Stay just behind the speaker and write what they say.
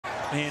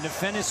and a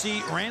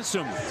fantasy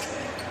ransom.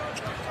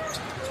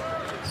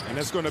 And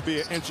that's going to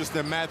be an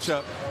interesting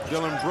matchup.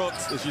 Dillon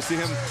Brooks, as you see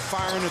him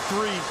firing a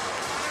three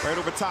right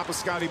over top of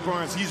Scotty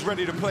Barnes. He's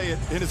ready to play it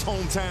in his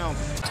hometown.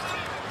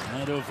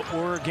 Out of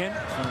Oregon,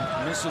 from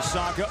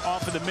Mississauga,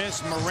 off of the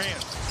miss,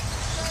 Morant.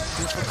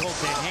 Difficult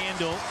to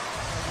handle,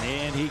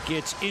 and he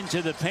gets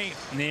into the paint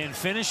and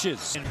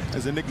finishes.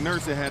 As a Nick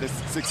Nurse that had his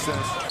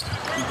success,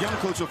 the young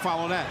coach will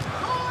follow that.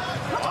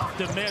 Off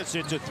the miss,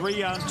 it's a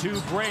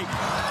 3-on-2 break,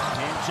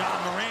 and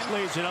John Morant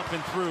lays it up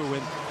and through.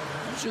 And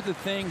those are the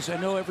things, I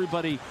know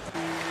everybody,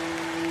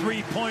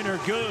 three-pointer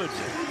good.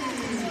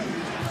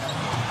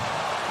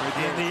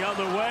 And the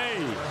other way.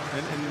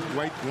 And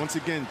right, once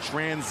again,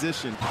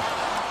 transition.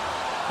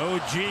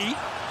 OG.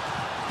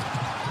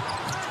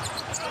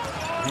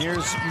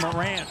 Here's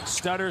Morant,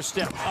 stutter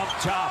step up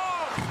top.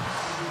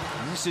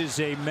 This is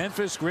a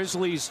Memphis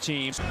Grizzlies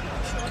team.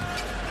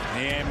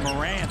 And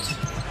Morant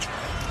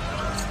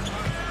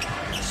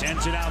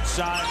sends it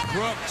outside.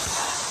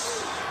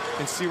 Brooks.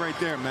 And see right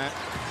there, Matt.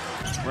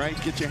 Right,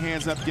 get your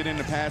hands up, get in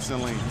the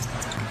passing lane.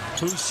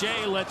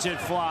 Boucher lets it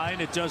fly,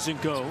 and it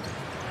doesn't go.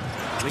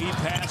 Lead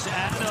pass,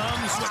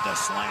 Adams with the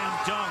slam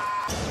dunk.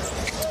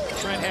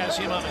 Trent has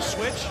him on a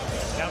switch.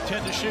 Now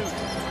 10 to shoot.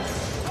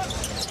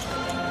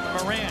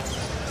 Morant.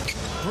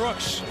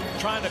 Brooks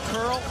trying to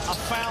curl. A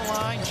foul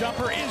line.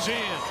 Jumper is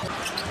in.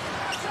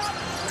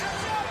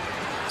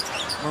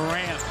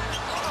 Morant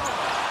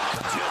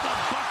to the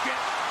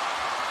bucket.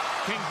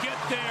 Can get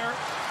there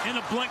in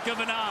a blink of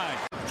an eye.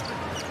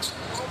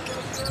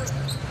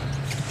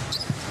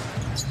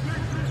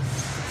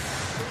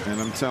 And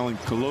I'm telling,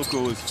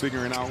 Coloco is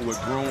figuring out what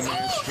grown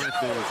man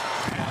strength is.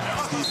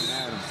 Steven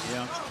Adams.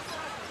 Yeah.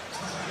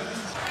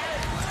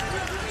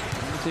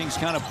 Everything's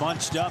kind of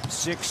bunched up,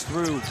 6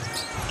 through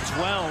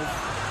 12.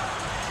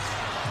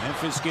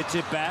 Memphis gets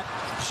it back.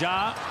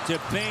 Ja to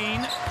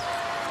Bane.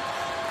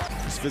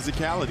 It's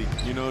physicality.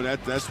 You know,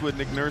 that's what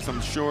Nick Nurse,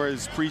 I'm sure,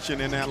 is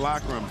preaching in that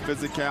locker room.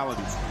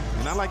 Physicality.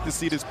 And I like to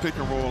see this pick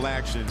and roll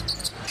action.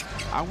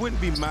 I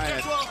wouldn't be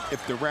mad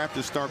if the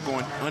Raptors start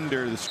going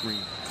under the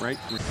screen, right?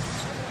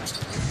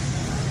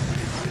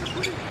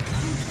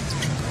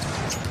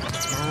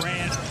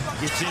 Morant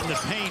gets in the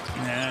paint.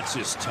 That's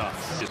just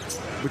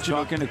tough. But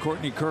talking to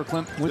Courtney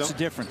Kirkland, what's the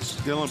difference?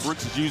 Dillon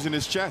Brooks is using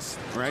his chest,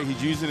 right?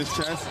 He's using his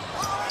chest.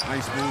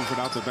 Nice move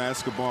without the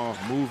basketball.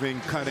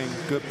 Moving, cutting,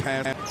 good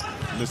pass.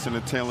 Listen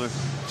to Taylor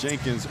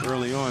Jenkins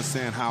early on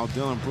saying how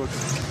Dillon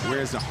Brooks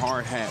wears a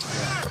hard hat.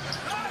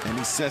 And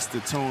he sets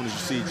the tone, as you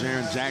see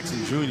Jaren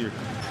Jackson Jr.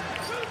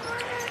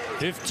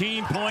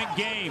 15-point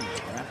game.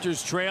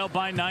 Raptors trail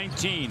by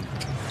 19.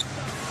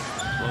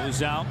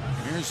 Close out.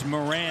 Here's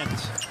Morant.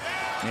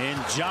 And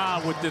Ja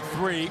with the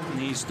 3. And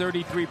he's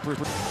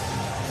 33%.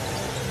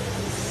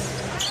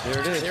 There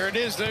it is. There it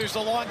is. There's the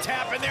long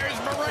tap, and there's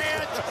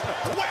Morant.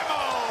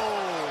 Whammo!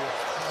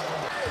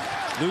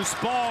 Loose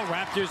ball.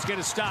 Raptors get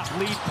a stop.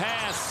 Lead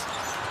pass.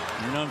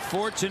 And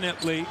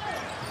unfortunately,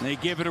 they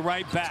give it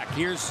right back.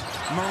 Here's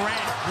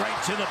Morant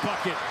right to the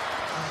bucket.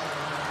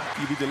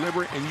 You be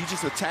deliberate and you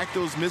just attack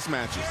those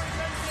mismatches.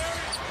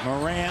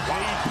 Morant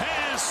lead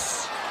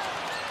pass.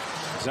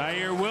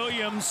 Zaire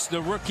Williams,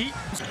 the rookie.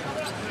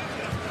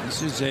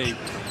 This is a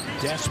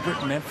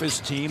desperate Memphis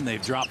team.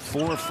 They've dropped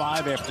 4 or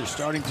 5 after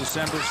starting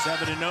December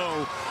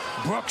 7-0.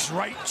 Brooks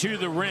right to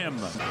the rim.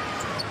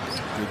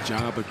 Good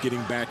job of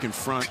getting back in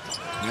front.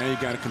 Now you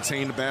got to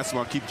contain the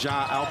basketball, keep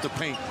Ja out the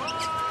paint.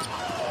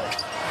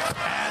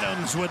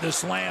 Adams with a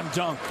slam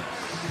dunk.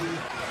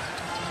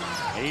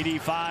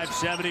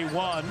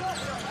 85-71.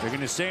 They're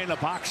going to stay in the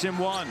box in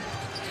 1.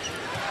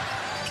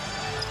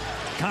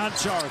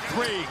 Conchar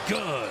 3,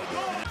 good.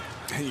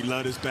 He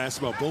loved his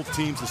basketball. Both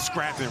teams are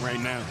scrapping right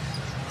now.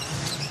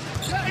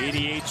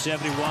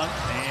 88-71,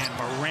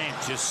 and Morant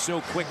just so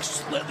quick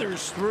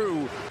slithers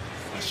through.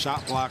 A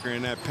shot blocker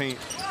in that paint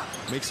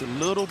makes it a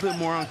little bit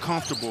more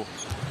uncomfortable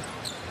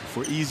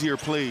for easier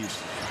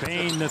plays.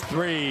 Bane the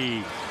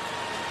 3.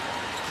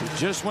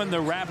 Just when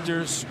the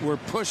Raptors were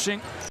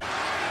pushing,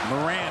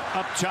 Morant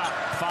up top,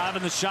 5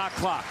 in the shot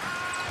clock.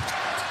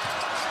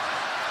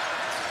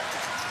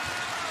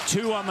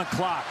 2 on the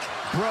clock.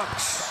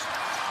 Brooks.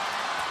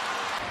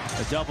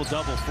 A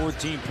double-double,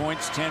 14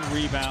 points, 10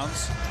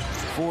 rebounds,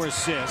 4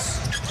 assists.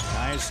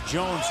 Tyus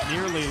Jones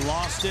nearly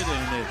lost it,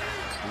 and it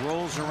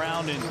rolls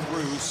around and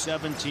through.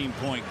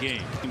 17-point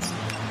game.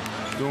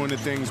 Doing the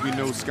things we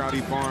know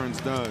Scotty Barnes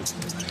does.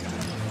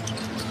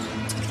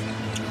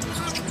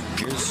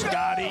 Here's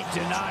Scotty,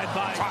 denied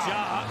by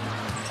Ja.